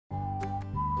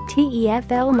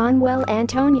TEFL Manuel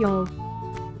Antonio.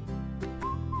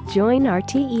 Join our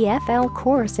TEFL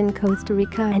course in Costa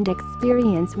Rica and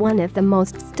experience one of the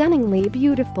most stunningly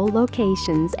beautiful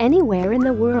locations anywhere in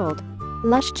the world.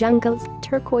 Lush jungles,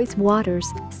 turquoise waters,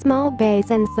 small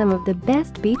bays and some of the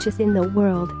best beaches in the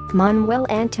world. Manuel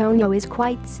Antonio is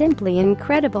quite simply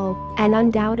incredible and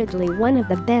undoubtedly one of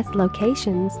the best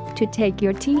locations to take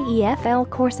your TEFL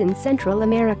course in Central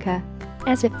America.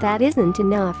 As if that isn't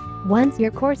enough, once your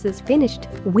course is finished,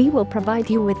 we will provide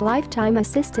you with lifetime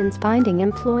assistance finding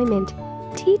employment.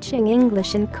 Teaching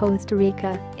English in Costa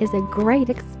Rica is a great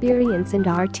experience, and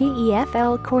our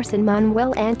TEFL course in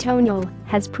Manuel Antonio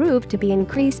has proved to be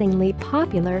increasingly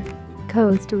popular.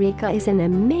 Costa Rica is an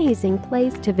amazing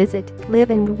place to visit, live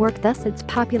and work, thus its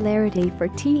popularity for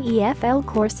TEFL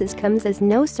courses comes as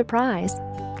no surprise.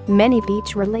 Many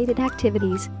beach-related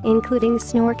activities, including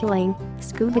snorkeling,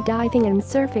 scuba diving and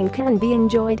surfing, can be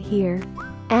enjoyed here.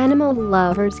 Animal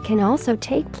lovers can also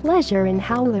take pleasure in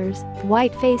howlers,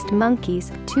 white-faced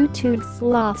monkeys, two-toed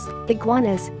sloths,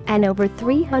 iguanas, and over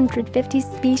 350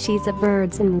 species of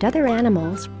birds and other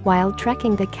animals while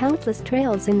trekking the countless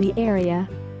trails in the area.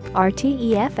 Our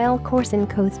TEFL course in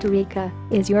Costa Rica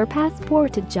is your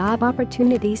passport to job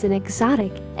opportunities in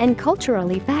exotic and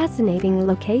culturally fascinating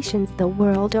locations the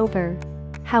world over.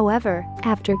 However,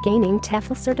 after gaining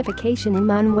TEFL certification in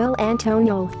Manuel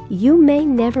Antonio, you may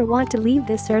never want to leave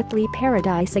this earthly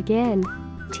paradise again.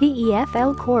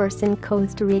 TEFL course in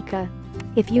Costa Rica.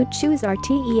 If you choose our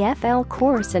TEFL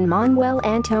course in Manuel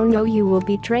Antonio, you will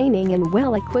be training in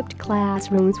well-equipped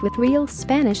classrooms with real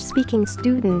Spanish-speaking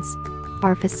students.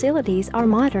 Our facilities are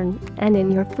modern, and in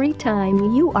your free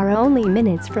time you are only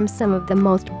minutes from some of the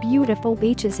most beautiful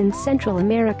beaches in Central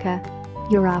America.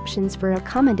 Your options for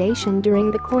accommodation during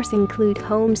the course include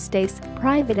homestays,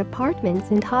 private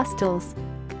apartments and hostels.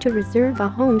 To reserve a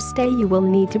homestay, you will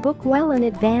need to book well in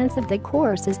advance of the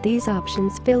course, as these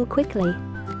options fill quickly.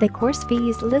 The course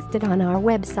fees listed on our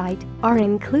website are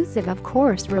inclusive of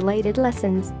course-related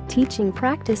lessons, teaching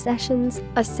practice sessions,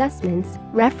 assessments,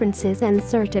 references and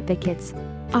certificates.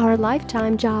 Our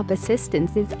lifetime job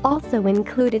assistance is also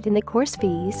included in the course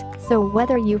fees, so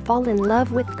whether you fall in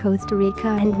love with Costa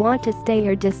Rica and want to stay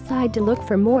or decide to look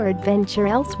for more adventure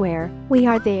elsewhere, we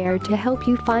are there to help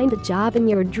you find a job in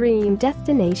your dream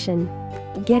destination.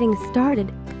 Getting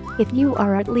started. If you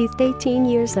are at least 18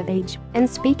 years of age and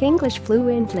speak English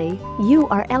fluently, you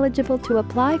are eligible to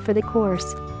apply for the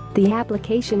course. The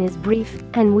application is brief,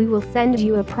 and we will send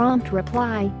you a prompt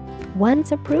reply.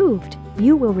 Once approved,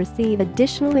 you will receive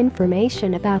additional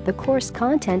information about the course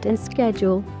content and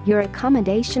schedule, your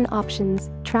accommodation options,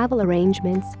 travel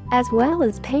arrangements, as well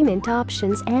as payment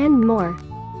options and more.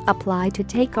 Apply to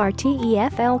take our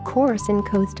TEFL course in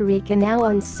Costa Rica now,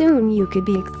 and soon you could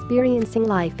be experiencing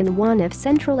life in one of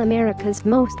Central America's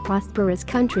most prosperous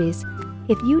countries.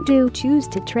 If you do choose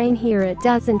to train here, it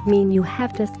doesn't mean you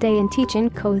have to stay and teach in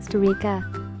Costa Rica.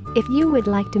 If you would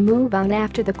like to move on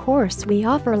after the course, we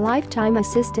offer lifetime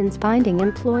assistance finding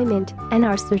employment, and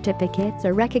our certificates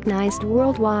are recognized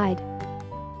worldwide.